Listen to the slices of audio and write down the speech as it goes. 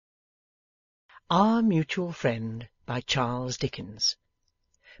Our Mutual Friend by Charles Dickens.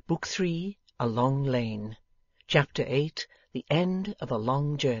 Book 3, A Long Lane. Chapter 8, The End of a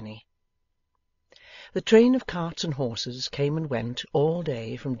Long Journey. The train of carts and horses came and went all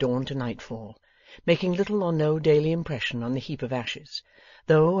day from dawn to nightfall, making little or no daily impression on the heap of ashes,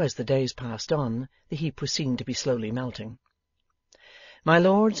 though, as the days passed on, the heap was seen to be slowly melting. My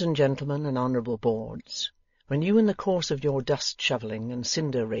lords and gentlemen and honourable boards, when you in the course of your dust-shovelling and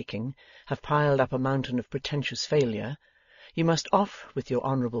cinder-raking have piled up a mountain of pretentious failure, you must off with your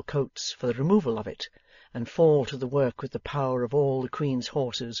honourable coats for the removal of it, and fall to the work with the power of all the Queen's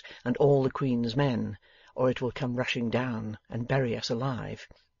horses and all the Queen's men, or it will come rushing down and bury us alive.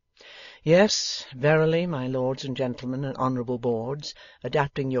 Yes, verily, my lords and gentlemen and honourable boards,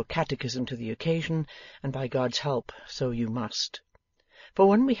 adapting your catechism to the occasion, and by God's help so you must. For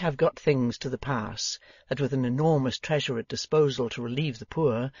when we have got things to the pass that with an enormous treasure at disposal to relieve the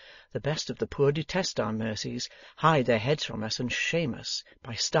poor, the best of the poor detest our mercies, hide their heads from us, and shame us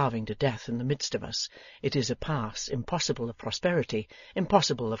by starving to death in the midst of us, it is a pass impossible of prosperity,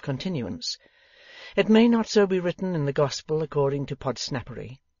 impossible of continuance. It may not so be written in the Gospel according to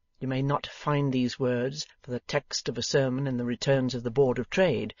Podsnappery. You may not find these words for the text of a sermon in the returns of the Board of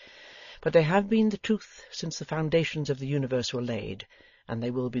Trade, but they have been the truth since the foundations of the universe were laid, and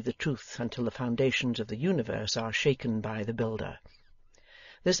they will be the truth until the foundations of the universe are shaken by the builder.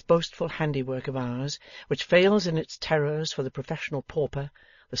 This boastful handiwork of ours, which fails in its terrors for the professional pauper,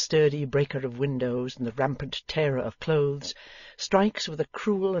 the sturdy breaker of windows, and the rampant tearer of clothes, strikes with a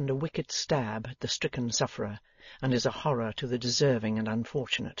cruel and a wicked stab at the stricken sufferer, and is a horror to the deserving and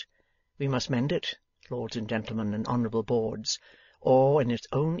unfortunate. We must mend it, lords and gentlemen and honourable boards, or in its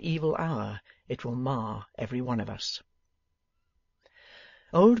own evil hour it will mar every one of us.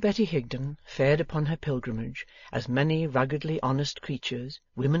 Old Betty Higden fared upon her pilgrimage, as many ruggedly honest creatures,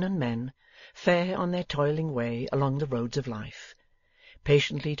 women and men, fare on their toiling way along the roads of life,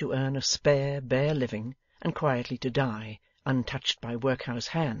 patiently to earn a spare, bare living, and quietly to die, untouched by workhouse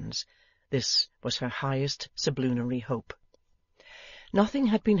hands. This was her highest sublunary hope. Nothing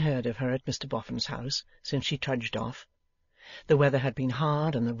had been heard of her at Mr. Boffin's house since she trudged off. The weather had been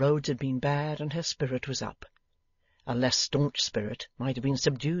hard, and the roads had been bad, and her spirit was up. A less staunch spirit might have been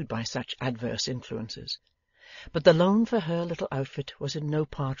subdued by such adverse influences, but the loan for her little outfit was in no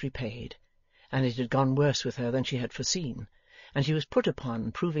part repaid, and it had gone worse with her than she had foreseen, and she was put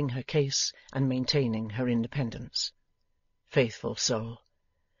upon proving her case and maintaining her independence. Faithful soul!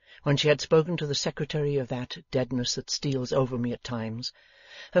 When she had spoken to the secretary of that deadness that steals over me at times,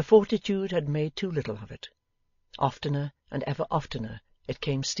 her fortitude had made too little of it. Oftener and ever oftener it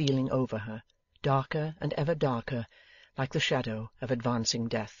came stealing over her, darker and ever darker, like the shadow of advancing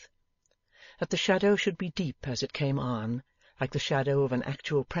death. That the shadow should be deep as it came on, like the shadow of an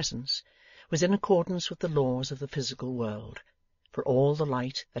actual presence, was in accordance with the laws of the physical world, for all the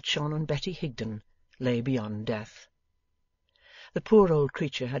light that shone on Betty Higden lay beyond death. The poor old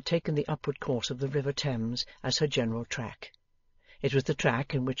creature had taken the upward course of the river Thames as her general track. It was the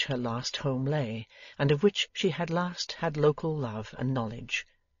track in which her last home lay, and of which she had last had local love and knowledge.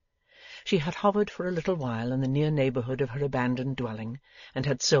 She had hovered for a little while in the near neighbourhood of her abandoned dwelling, and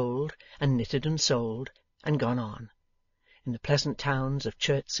had sold, and knitted and sold, and gone on. In the pleasant towns of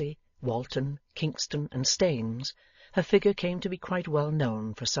Chertsey, Walton, Kingston, and Staines, her figure came to be quite well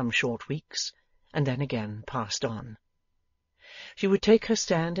known for some short weeks, and then again passed on. She would take her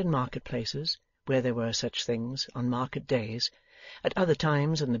stand in market-places, where there were such things, on market days, at other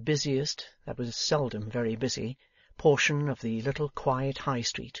times in the busiest, that was seldom very busy, portion of the little quiet High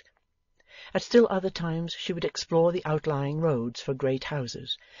Street. At still other times she would explore the outlying roads for great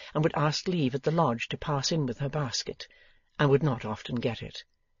houses, and would ask leave at the lodge to pass in with her basket, and would not often get it.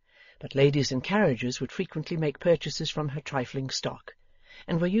 But ladies in carriages would frequently make purchases from her trifling stock,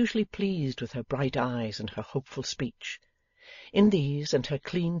 and were usually pleased with her bright eyes and her hopeful speech. In these and her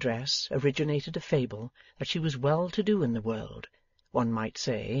clean dress originated a fable that she was well to do in the world, one might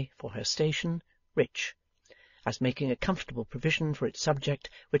say, for her station, rich, as making a comfortable provision for its subject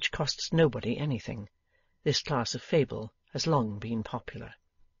which costs nobody anything. This class of fable has long been popular.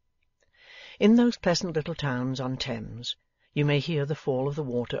 In those pleasant little towns on Thames you may hear the fall of the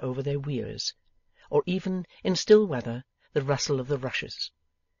water over their weirs, or even, in still weather, the rustle of the rushes,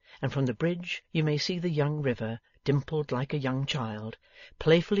 and from the bridge you may see the young river, dimpled like a young child,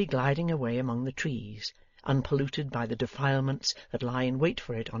 playfully gliding away among the trees, unpolluted by the defilements that lie in wait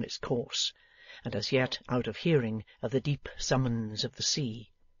for it on its course, and as yet out of hearing of the deep summons of the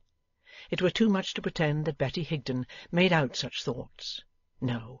sea. It were too much to pretend that Betty Higden made out such thoughts.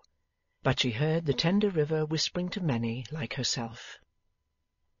 No, but she heard the tender river whispering to many like herself.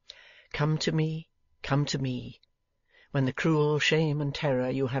 Come to me, when the cruel shame and terror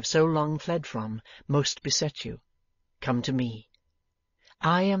you have so long fled from most beset you. Come to me.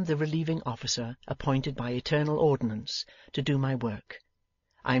 I am the relieving officer appointed by eternal ordinance to do my work.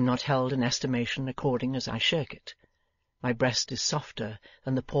 I am not held in estimation according as I shirk it. My breast is softer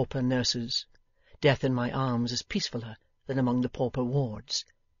than the pauper nurse's. Death in my arms is peacefuller than among the pauper wards.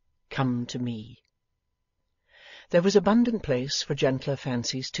 Come to me. There was abundant place for gentler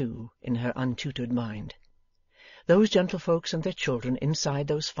fancies, too, in her untutored mind. Those gentlefolks and their children inside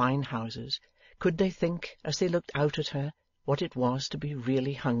those fine houses, could they think, as they looked out at her, what it was to be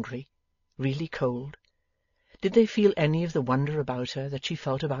really hungry, really cold? Did they feel any of the wonder about her that she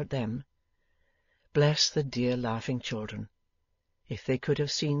felt about them? Bless the dear laughing children! If they could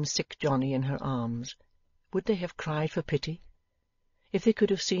have seen sick Johnny in her arms, would they have cried for pity? If they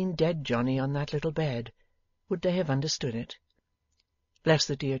could have seen dead Johnny on that little bed, would they have understood it? Bless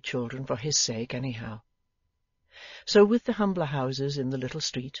the dear children for his sake, anyhow. So with the humbler houses in the little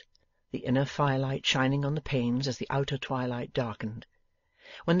street, the inner firelight shining on the panes as the outer twilight darkened,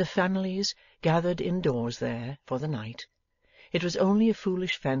 when the families gathered indoors there for the night, it was only a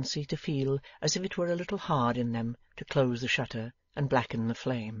foolish fancy to feel as if it were a little hard in them to close the shutter and blacken the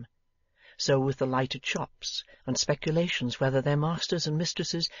flame. So with the lighted shops, and speculations whether their masters and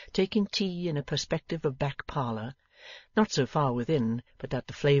mistresses taking tea in a perspective of back parlour, not so far within but that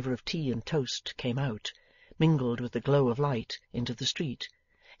the flavour of tea and toast came out, mingled with the glow of light, into the street,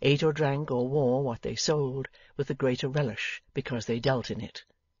 ate or drank or wore what they sold with the greater relish because they dealt in it.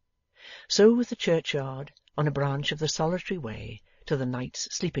 So with the churchyard, on a branch of the solitary way to the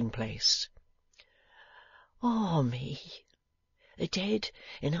knight's sleeping-place. Ah me! The dead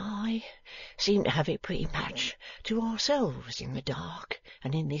and I seem to have it pretty much to ourselves in the dark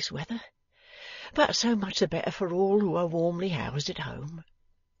and in this weather, but so much the better for all who are warmly housed at home.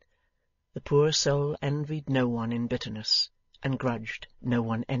 The poor soul envied no one in bitterness, and grudged no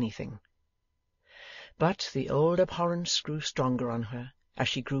one anything. But the old abhorrence grew stronger on her as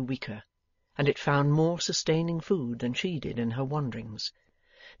she grew weaker, and it found more sustaining food than she did in her wanderings.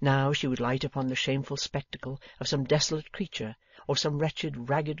 Now she would light upon the shameful spectacle of some desolate creature, or some wretched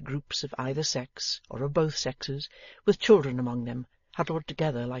ragged groups of either sex, or of both sexes, with children among them, huddled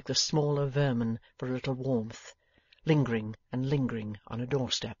together like the smaller vermin for a little warmth, lingering and lingering on a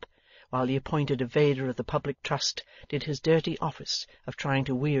doorstep, while the appointed evader of the public trust did his dirty office of trying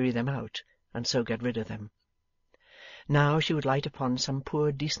to weary them out, and so get rid of them. Now she would light upon some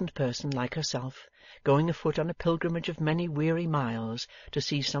poor decent person like herself, going afoot on a pilgrimage of many weary miles to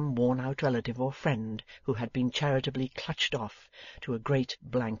see some worn-out relative or friend who had been charitably clutched off to a great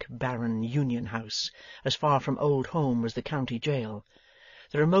blank barren union-house, as far from old home as the county jail,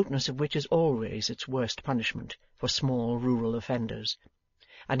 the remoteness of which is always its worst punishment for small rural offenders,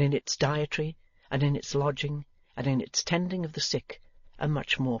 and in its dietary, and in its lodging, and in its tending of the sick, a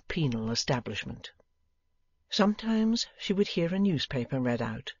much more penal establishment. Sometimes she would hear a newspaper read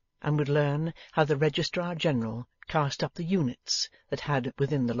out, and would learn how the Registrar-General cast up the units that had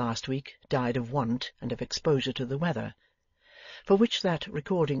within the last week died of want and of exposure to the weather, for which that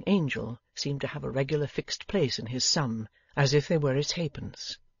recording angel seemed to have a regular fixed place in his sum, as if they were its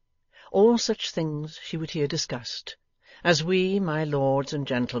halfpence. All such things she would hear discussed, as we, my lords and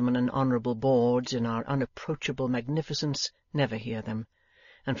gentlemen and honourable boards, in our unapproachable magnificence, never hear them,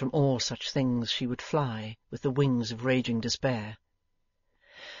 and from all such things she would fly with the wings of raging despair.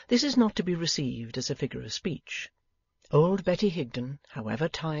 This is not to be received as a figure of speech. Old Betty Higden, however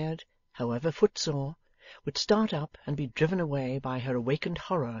tired, however footsore, would start up and be driven away by her awakened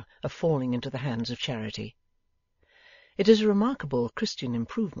horror of falling into the hands of charity. It is a remarkable Christian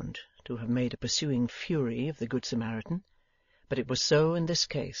improvement to have made a pursuing fury of the Good Samaritan, but it was so in this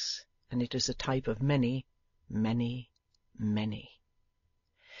case, and it is a type of many, many, many.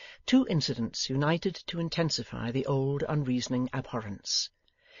 Two incidents united to intensify the old unreasoning abhorrence,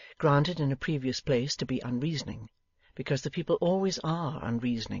 granted in a previous place to be unreasoning, because the people always are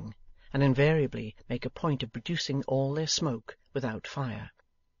unreasoning, and invariably make a point of producing all their smoke without fire.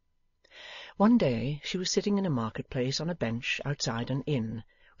 One day she was sitting in a market-place on a bench outside an inn,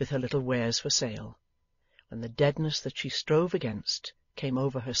 with her little wares for sale, when the deadness that she strove against came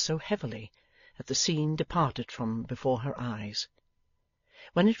over her so heavily that the scene departed from before her eyes.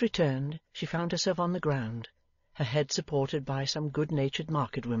 When it returned, she found herself on the ground, her head supported by some good-natured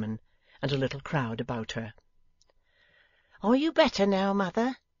market-women, and a little crowd about her. "Are you better now,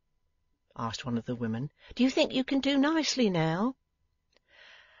 mother?" asked one of the women. "Do you think you can do nicely now?"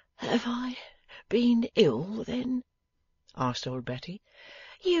 "Have I been ill, then?" asked old Betty.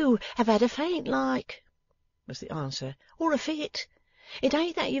 "You have had a faint like," was the answer, "or a fit. It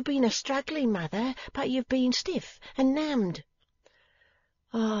ain't that you've been a-struggling, mother, but you've been stiff and numbed.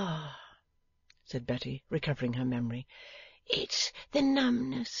 Ah, said Betty, recovering her memory. It's the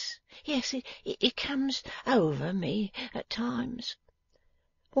numbness. Yes, it comes over me at times.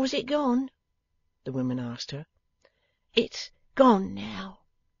 Was it gone? The woman asked her. It's gone now,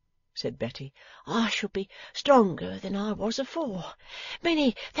 said Betty. I shall be stronger than I was afore.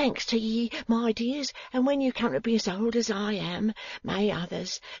 Many thanks to ye, my dears, and when you come to be as old as I am, may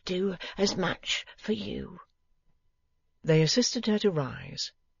others do as much for you. They assisted her to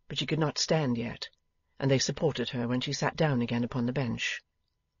rise, but she could not stand yet, and they supported her when she sat down again upon the bench.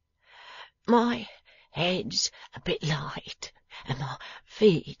 My head's a bit light, and my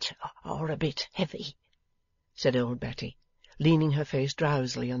feet are a bit heavy, said old Betty, leaning her face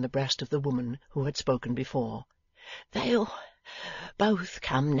drowsily on the breast of the woman who had spoken before. They'll both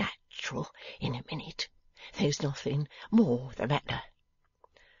come natural in a minute. There's nothing more the matter.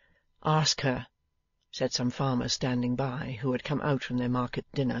 Ask her, said some farmers standing by, who had come out from their market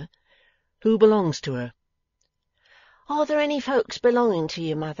dinner, who belongs to her. Are there any folks belonging to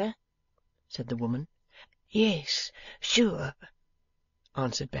you, mother? said the woman. Yes, sure,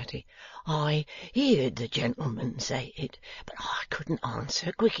 answered Betty. I heard the gentleman say it, but I couldn't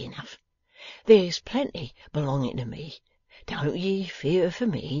answer quick enough. There's plenty belonging to me. Don't ye fear for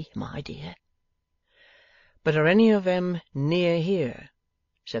me, my dear. But are any of them near here?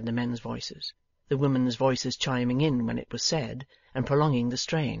 said the men's voices, the women's voices chiming in when it was said, and prolonging the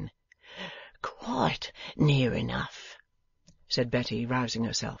strain. Quite near enough, said Betty, rousing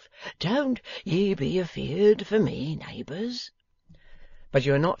herself. Don't ye be afeard for me, neighbours. But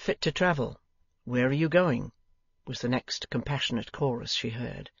you are not fit to travel. Where are you going? Was the next compassionate chorus she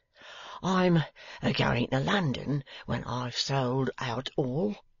heard. I'm a-going to London when I've sold out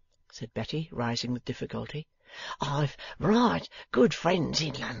all, said Betty, rising with difficulty. I've right good friends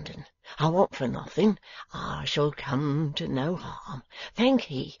in London. I want for nothing. I shall come to no harm. Thank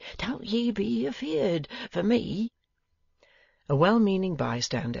ye. Don't ye be afeard for me. A well-meaning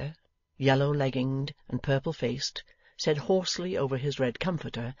bystander, yellow-legginged and purple-faced, said hoarsely over his red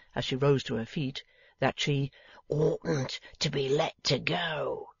comforter, as she rose to her feet, that she oughtn't to be let to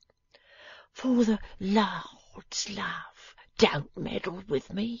go. For the Lord's love, don't meddle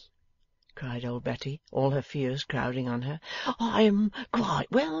with me, cried old Betty, all her fears crowding on her. I am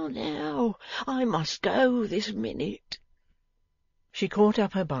quite well now. I must go this minute. She caught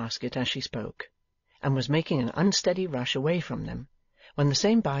up her basket as she spoke, and was making an unsteady rush away from them, when the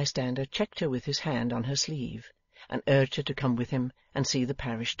same bystander checked her with his hand on her sleeve, and urged her to come with him and see the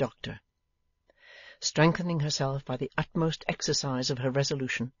parish doctor. Strengthening herself by the utmost exercise of her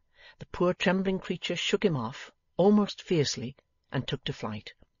resolution, the poor trembling creature shook him off, almost fiercely, and took to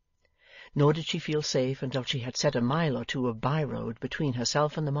flight. Nor did she feel safe until she had set a mile or two of by-road between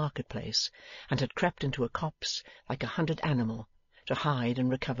herself and the market-place, and had crept into a copse like a hunted animal, to hide and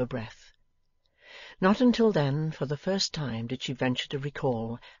recover breath. Not until then, for the first time, did she venture to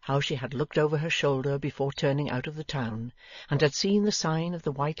recall how she had looked over her shoulder before turning out of the town, and had seen the sign of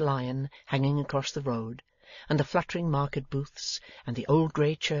the White Lion hanging across the road, and the fluttering market-booths, and the old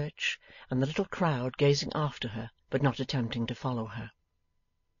grey church, and the little crowd gazing after her, but not attempting to follow her.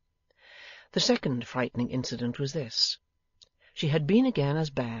 The second frightening incident was this. She had been again as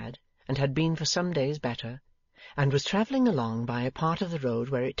bad, and had been for some days better, and was travelling along by a part of the road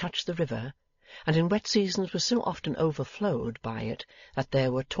where it touched the river, and in wet seasons was so often overflowed by it that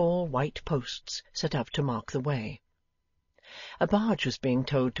there were tall white posts set up to mark the way. A barge was being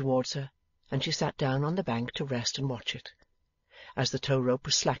towed towards her, and she sat down on the bank to rest and watch it. As the tow-rope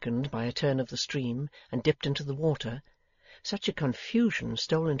was slackened by a turn of the stream and dipped into the water, such a confusion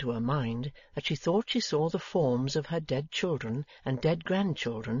stole into her mind that she thought she saw the forms of her dead children and dead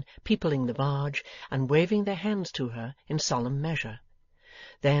grandchildren peopling the barge and waving their hands to her in solemn measure.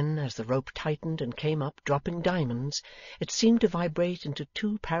 Then, as the rope tightened and came up dropping diamonds, it seemed to vibrate into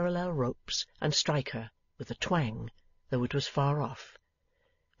two parallel ropes and strike her with a twang, though it was far off.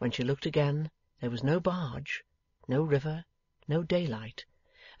 When she looked again, there was no barge, no river, no daylight,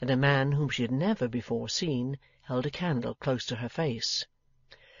 and a man whom she had never before seen held a candle close to her face.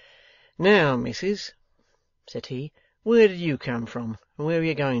 "Now, missus," said he, "where did you come from, and where are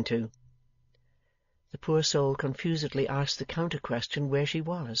you going to?" The poor soul confusedly asked the counter-question where she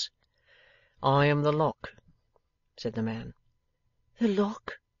was. "I am the lock," said the man. The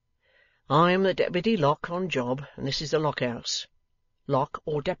lock? "I am the deputy lock on job, and this is the lock-house. Lock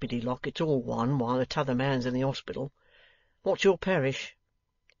or deputy lock, it's all one while the t'other man's in the hospital. What's your parish?"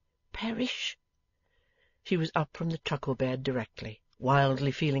 Parish? She was up from the truckle-bed directly,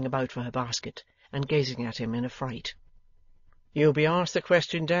 wildly feeling about for her basket, and gazing at him in affright. "You'll be asked the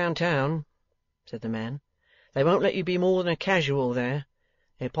question downtown," said the man. "They won't let you be more than a casual there.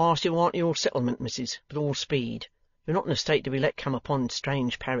 They'll pass you on to your settlement, missus, with all speed. You're not in a state to be let come upon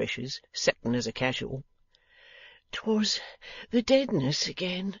strange parishes, 'ceptin' as a casual." "'Twas the deadness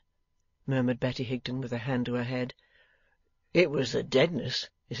again," murmured Betty Higden, with her hand to her head. "It was the deadness,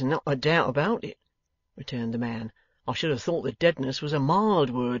 there's not a doubt about it," returned the man. "I should have thought the deadness was a mild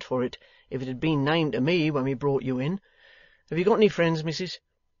word for it, if it had been named to me when we brought you in. Have you got any friends, missus?"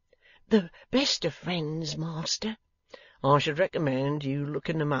 "The best of friends, master." "I should recommend you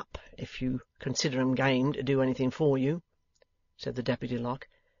looking them up, if you consider 'em game to do anything for you," said the Deputy Lock.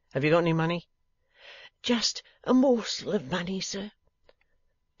 "Have you got any money?" "Just a morsel of money, sir."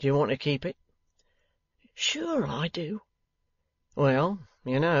 "Do you want to keep it?" "Sure I do." "Well,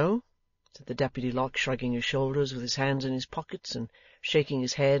 you know," said the Deputy Lock, shrugging his shoulders with his hands in his pockets and shaking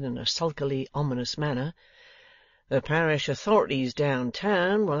his head in a sulkily ominous manner, "the parish authorities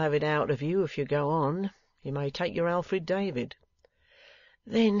downtown will have it out of you if you go on. You may take your Alfred David."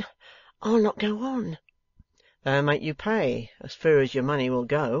 "Then I'll not go on." "They'll make you pay as fur as your money will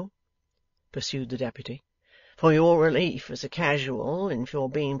go," pursued the Deputy, "for your relief as a casual and for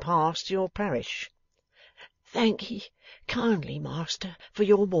being passed to your parish." "Thank'ee kindly, master, for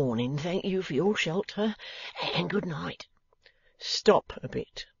your warning. Thank you for your shelter, and good night." "Stop a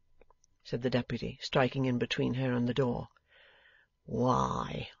bit," said the Deputy, striking in between her and the door.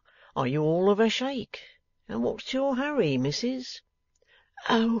 "Why, are you all of a shake? And what's your hurry, missus?"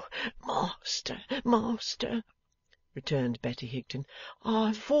 "Oh, master, master," returned Betty Higden,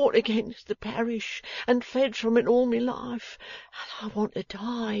 "I've fought against the parish and fled from it all my life, and I want to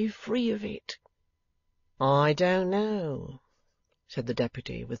die free of it." "I don't know," said the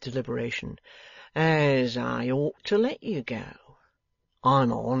Deputy, with deliberation, "as I ought to let you go.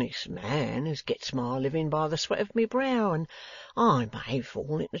 I'm a honest man as gets my living by the sweat of my brow, and I may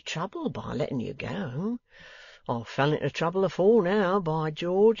fall into trouble by letting you go. I've fell into trouble afore now, by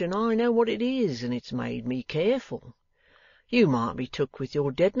George, and I know what it is, and it's made me careful. You might be took with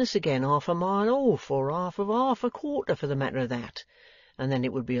your deadness again half a mile off, or half a quarter for the matter of that, and then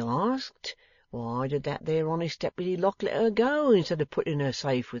it would be asked, why did that there honest Deputy Lock let her go instead of putting her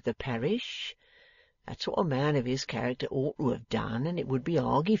safe with the parish? That's what a man of his character ought to have done, and it would be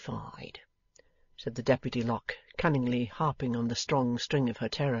argified," said the Deputy Lock, cunningly harping on the strong string of her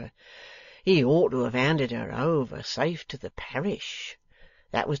terror. "He ought to have handed her over safe to the parish.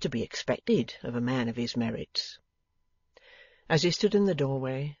 That was to be expected of a man of his merits." As he stood in the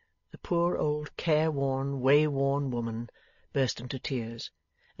doorway, the poor old careworn, wayworn woman burst into tears,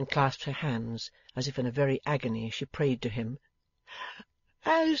 and clasped her hands as if in a very agony she prayed to him.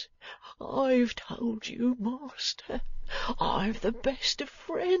 "As I've told you, master, I've the best of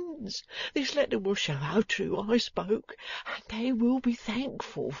friends. This letter will show how true I spoke, and they will be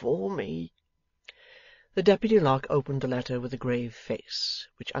thankful for me." The Deputy Lock opened the letter with a grave face,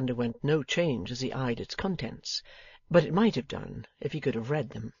 which underwent no change as he eyed its contents, but it might have done if he could have read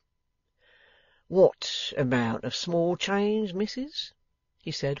them. "What amount of small change, missus?"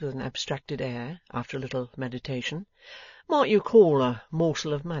 he said with an abstracted air, after a little meditation. "Might you call a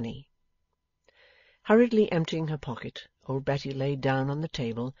morsel of money?" Hurriedly emptying her pocket, old Betty laid down on the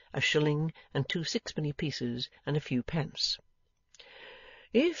table a shilling and 2 sixpenny pieces and a few pence.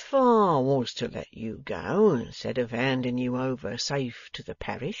 "If I was to let you go instead of handing you over safe to the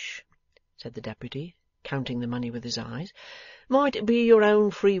parish," said the Deputy, counting the money with his eyes, "might it be your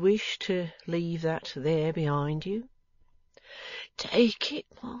own free wish to leave that there behind you?" "Take it,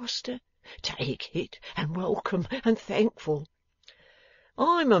 master, take it, and welcome and thankful."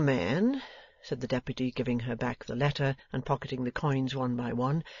 "I'm a man," said the Deputy, giving her back the letter and pocketing the coins one by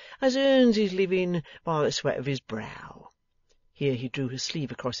one, "as earns his living by the sweat of his brow." Here he drew his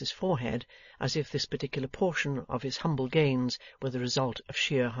sleeve across his forehead, as if this particular portion of his humble gains were the result of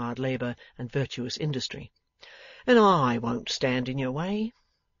sheer hard labour and virtuous industry. "And I won't stand in your way.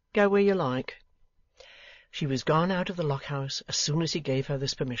 Go where you like." She was gone out of the Lock-house as soon as he gave her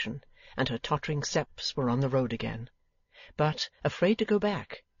this permission, and her tottering steps were on the road again. But, afraid to go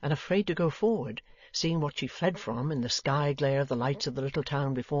back, and afraid to go forward, seeing what she fled from in the sky glare of the lights of the little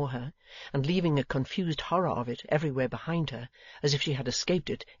town before her, and leaving a confused horror of it everywhere behind her, as if she had escaped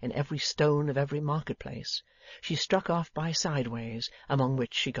it in every stone of every market-place, she struck off by side ways, among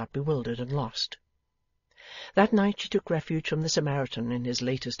which she got bewildered and lost. That night she took refuge from the Samaritan in his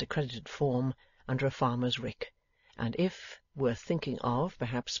latest accredited form, under a farmer's rick, and if, worth thinking of,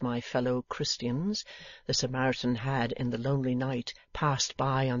 perhaps, my fellow Christians, the Samaritan had in the lonely night passed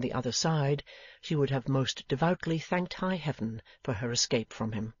by on the other side, she would have most devoutly thanked high heaven for her escape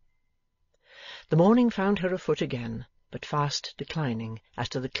from him. The morning found her afoot again, but fast declining as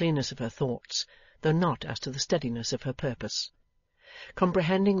to the clearness of her thoughts, though not as to the steadiness of her purpose.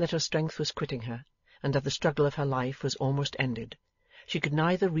 Comprehending that her strength was quitting her, and that the struggle of her life was almost ended, she could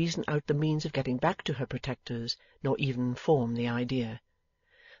neither reason out the means of getting back to her protectors, nor even form the idea.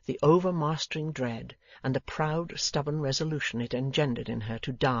 The overmastering dread, and the proud stubborn resolution it engendered in her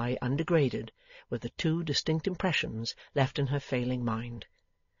to die undegraded, were the two distinct impressions left in her failing mind.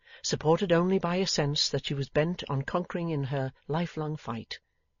 Supported only by a sense that she was bent on conquering in her lifelong fight,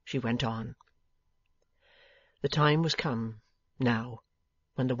 she went on. The time was come, now,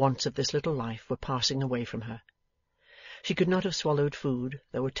 when the wants of this little life were passing away from her. She could not have swallowed food,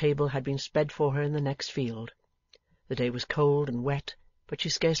 though a table had been spread for her in the next field. The day was cold and wet, but she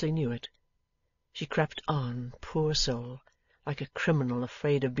scarcely knew it. She crept on, poor soul, like a criminal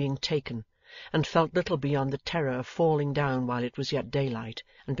afraid of being taken, and felt little beyond the terror of falling down while it was yet daylight,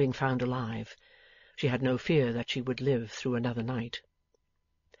 and being found alive. She had no fear that she would live through another night.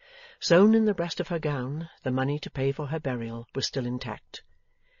 Sewn in the breast of her gown, the money to pay for her burial was still intact.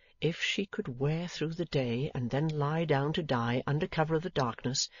 If she could wear through the day and then lie down to die under cover of the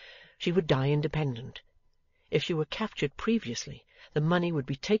darkness, she would die independent. If she were captured previously, the money would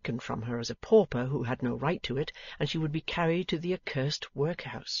be taken from her as a pauper who had no right to it, and she would be carried to the accursed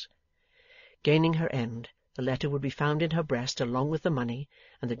workhouse. Gaining her end, the letter would be found in her breast along with the money,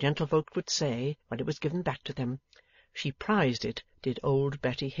 and the gentlefolk would say, when it was given back to them, "She prized it, did old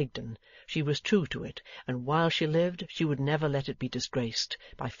Betty Higden. She was true to it, and while she lived she would never let it be disgraced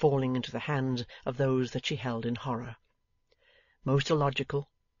by falling into the hands of those that she held in horror." Most illogical,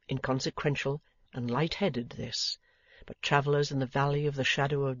 inconsequential, and light-headed this, but travellers in the valley of the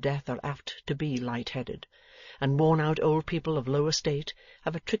shadow of death are apt to be light-headed, and worn-out old people of low estate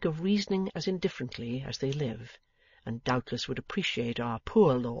have a trick of reasoning as indifferently as they live, and doubtless would appreciate our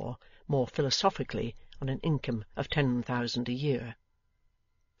poor law more philosophically on an income of 10,000 a year.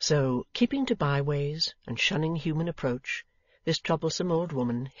 So, keeping to byways and shunning human approach, this troublesome old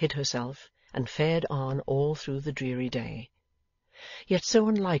woman hid herself and fared on all through the dreary day. Yet so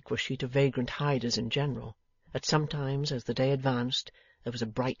unlike was she to vagrant hiders in general, that sometimes, as the day advanced, there was a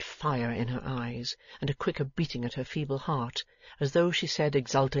bright fire in her eyes, and a quicker beating at her feeble heart, as though she said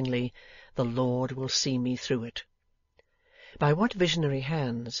exultingly, "The Lord will see me through it." By what visionary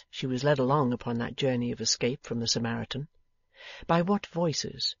hands she was led along upon that journey of escape from the Samaritan! By what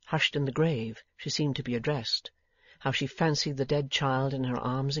voices, hushed in the grave, she seemed to be addressed! How she fancied the dead child in her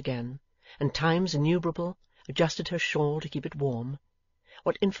arms again, and times innumerable adjusted her shawl to keep it warm!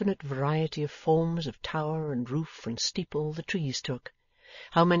 What infinite variety of forms of tower and roof and steeple the trees took!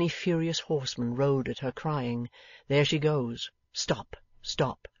 How many furious horsemen rode at her, crying, "There she goes! Stop!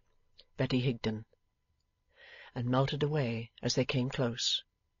 Stop! Betty Higden!" and melted away as they came close,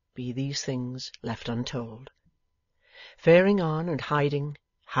 be these things left untold. Faring on and hiding,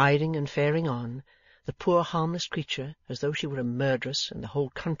 hiding and faring on, the poor harmless creature, as though she were a murderess and the whole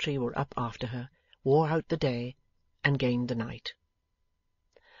country were up after her, wore out the day and gained the night.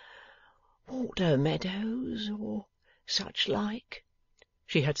 "Water meadows, or such like,"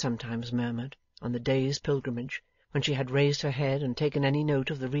 she had sometimes murmured, on the day's pilgrimage, when she had raised her head and taken any note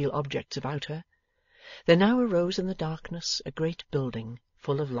of the real objects about her. There now arose in the darkness a great building,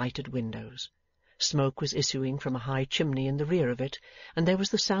 full of lighted windows. Smoke was issuing from a high chimney in the rear of it, and there was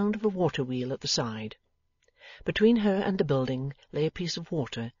the sound of a water-wheel at the side. Between her and the building lay a piece of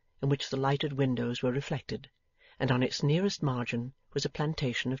water in which the lighted windows were reflected, and on its nearest margin was a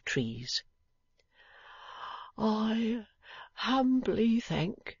plantation of trees. "I humbly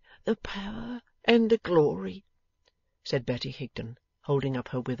thank the power and the glory," said Betty Higden, holding up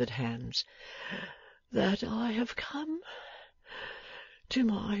her withered hands, "that I have come to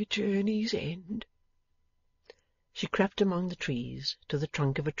my journey's end." She crept among the trees to the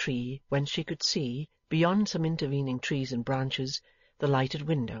trunk of a tree whence she could see, beyond some intervening trees and branches, the lighted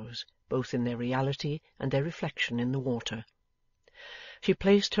windows, both in their reality and their reflection in the water. She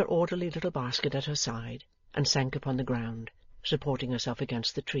placed her orderly little basket at her side, and sank upon the ground, supporting herself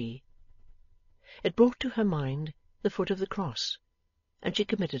against the tree. It brought to her mind the foot of the cross, and she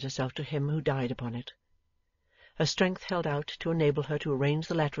committed herself to him who died upon it. Her strength held out to enable her to arrange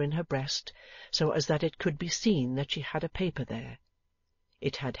the letter in her breast, so as that it could be seen that she had a paper there.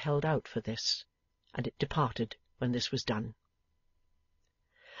 It had held out for this, and it departed when this was done.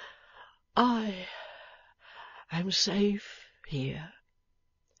 "I am safe here,"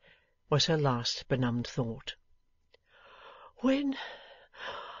 was her last benumbed thought. "When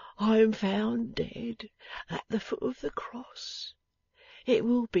I am found dead at the foot of the cross, it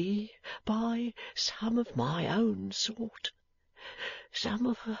will be by some of my own sort, some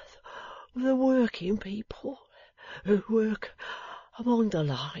of the working people who work among the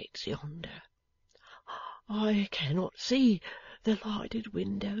lights yonder. I cannot see the lighted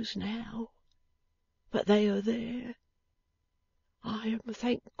windows now, but they are there. I am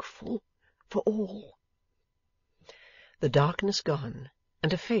thankful for all." The darkness gone,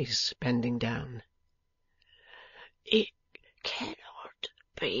 and a face bending down. "It cannot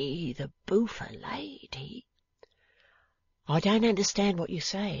be the boofer lady." "I don't understand what you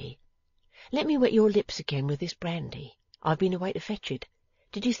say. Let me wet your lips again with this brandy. I've been away to fetch it.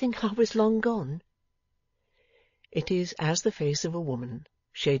 Did you think I was long gone?" It is as the face of a woman,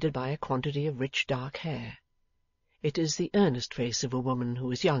 shaded by a quantity of rich dark hair. It is the earnest face of a woman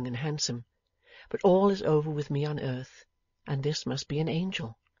who is young and handsome. But all is over with me on earth, and this must be an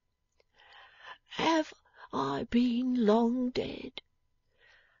angel. "Have I been long dead?"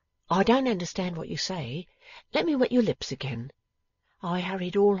 "I don't understand what you say. Let me wet your lips again. I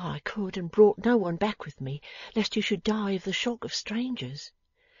hurried all I could and brought no one back with me, lest you should die of the shock of strangers."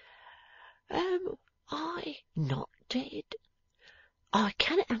 "Am I not dead?" "I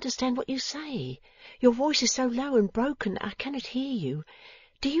cannot understand what you say. Your voice is so low and broken that I cannot hear you.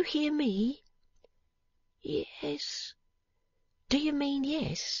 Do you hear me?" "Yes." "Do you mean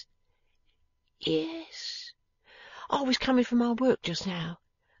yes?" "Yes." "I was coming from my work just now,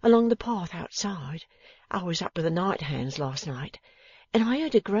 along the path outside. I was up with the night hands last night, and I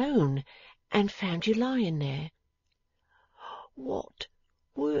heard a groan, and found you lying there." "What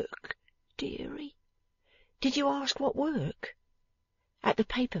work, dearie?" "Did you ask what work?" "At the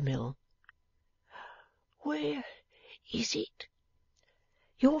paper mill." "Where is it?"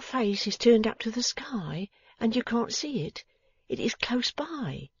 "Your face is turned up to the sky, and you can't see it. It is close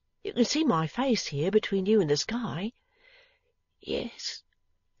by. You can see my face here between you and the sky." "Yes."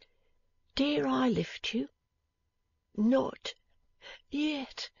 "Dare I lift you?" "Not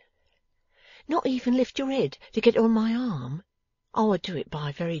yet." "Not even lift your head to get on my arm? I would do it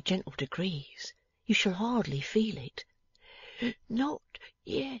by very gentle degrees. You shall hardly feel it." "Not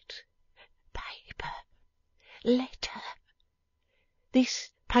yet. Paper. Letter."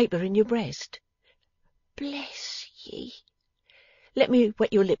 "This paper in your breast?" "Bless ye." "Let me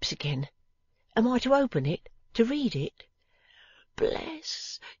wet your lips again. Am I to open it, to read it?"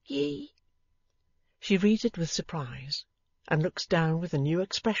 "Bless ye." She reads it with surprise, and looks down with a new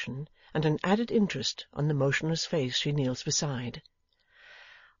expression and an added interest on the motionless face she kneels beside.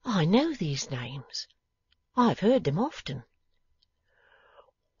 "I know these names. I have heard them often."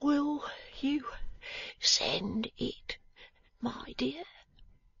 "Will you send it, my dear?"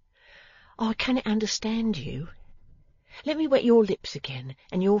 "I cannot understand you. Let me wet your lips again,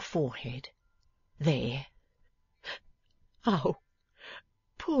 and your forehead. There. Oh,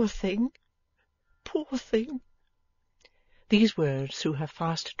 poor thing, poor thing!" These words through her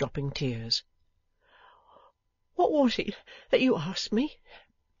fast-dropping tears. "What was it that you asked me?"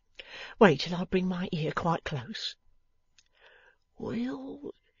 Wait till I bring my ear quite close.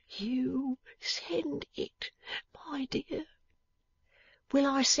 "Will you send it, my dear?" "Will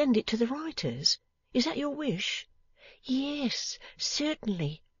I send it to the writers? Is that your wish?" "Yes,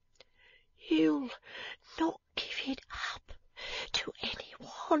 certainly." "You'll not give it up to any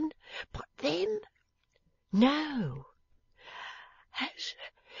one but them?" "No." "As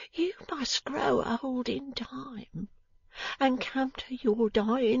you must grow old in time, and come to your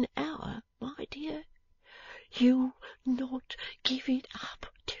dying hour, my dear, you'll not give it up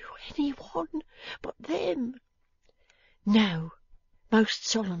to any one but them?" "No, most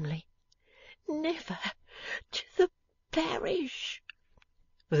solemnly." "Never to the parish?"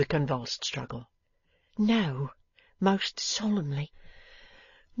 With a convulsed struggle. "No, most solemnly."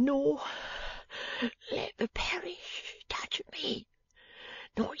 "Nor let the parish touch me?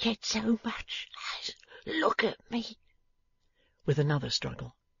 Not yet so much as look at me?" With another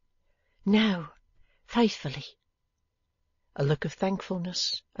struggle. "No, faithfully." A look of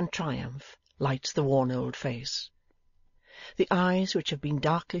thankfulness and triumph lights the worn old face. The eyes, which have been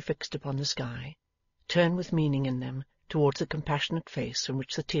darkly fixed upon the sky, turn with meaning in them towards the compassionate face from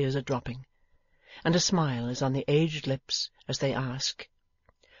which the tears are dropping, and a smile is on the aged lips as they ask,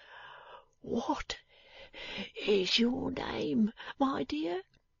 "What is your name, my dear?"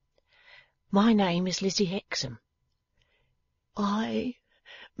 "My name is Lizzie Hexam." "I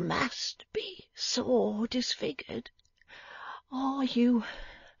must be sore disfigured. Are you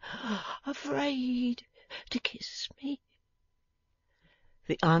afraid to kiss me?"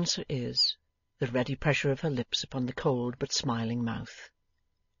 The answer is the ready pressure of her lips upon the cold but smiling mouth.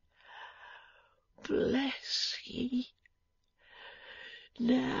 "Bless ye.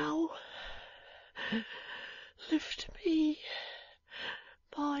 Now lift me,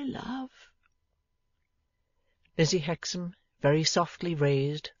 my love." Lizzie Hexam very softly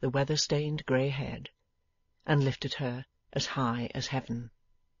raised the weather-stained grey head, and lifted her as high as heaven.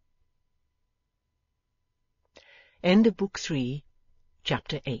 End of Book 3,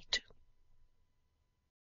 Chapter 8.